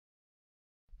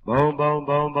Boom, boom,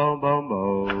 boom, boom, boom,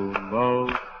 boom,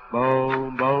 boom,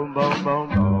 boom, boom, boom, boom, boom,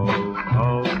 boom,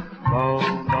 boom,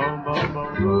 boom, boom, boom,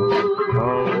 boom,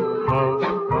 boom,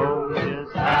 boom,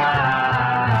 yes,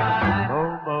 I.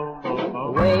 Boom, boom, boom,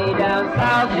 boom. Way down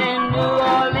south in New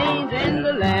Orleans, in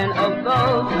the land of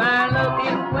those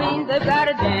fine-looking queens, they've got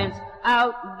a dance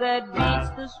out that beats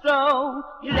the stroll.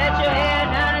 You let your hair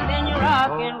down and then you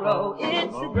rock and roll.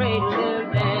 It's a great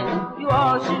little dance, you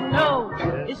all should know.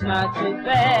 It's not too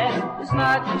fast, it's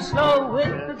not too slow.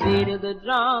 With the beat of the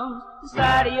drums, the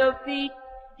slide of your feet,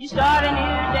 you start a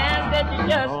new dance that you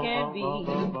just can't beat.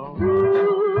 Ooh.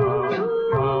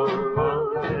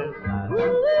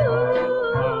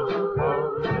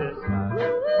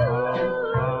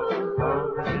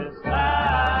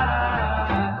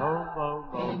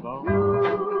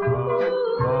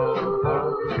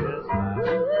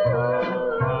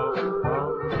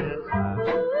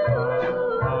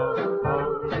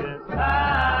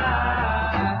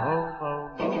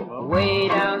 Way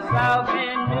down south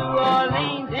in New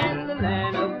Orleans, in the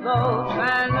land of those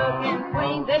fine-looking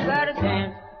queens, they got a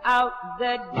dance out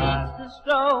that beats the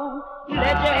stroll. You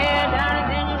let your hair down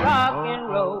and then you rock and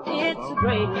roll. It's a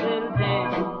great little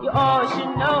dance, you all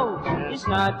should know. It's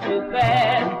not too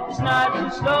fast, it's not too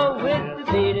slow. With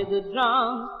the beat of the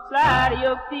drums, slide of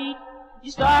your feet,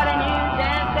 you start a new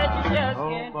dance that you just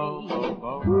can't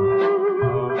beat.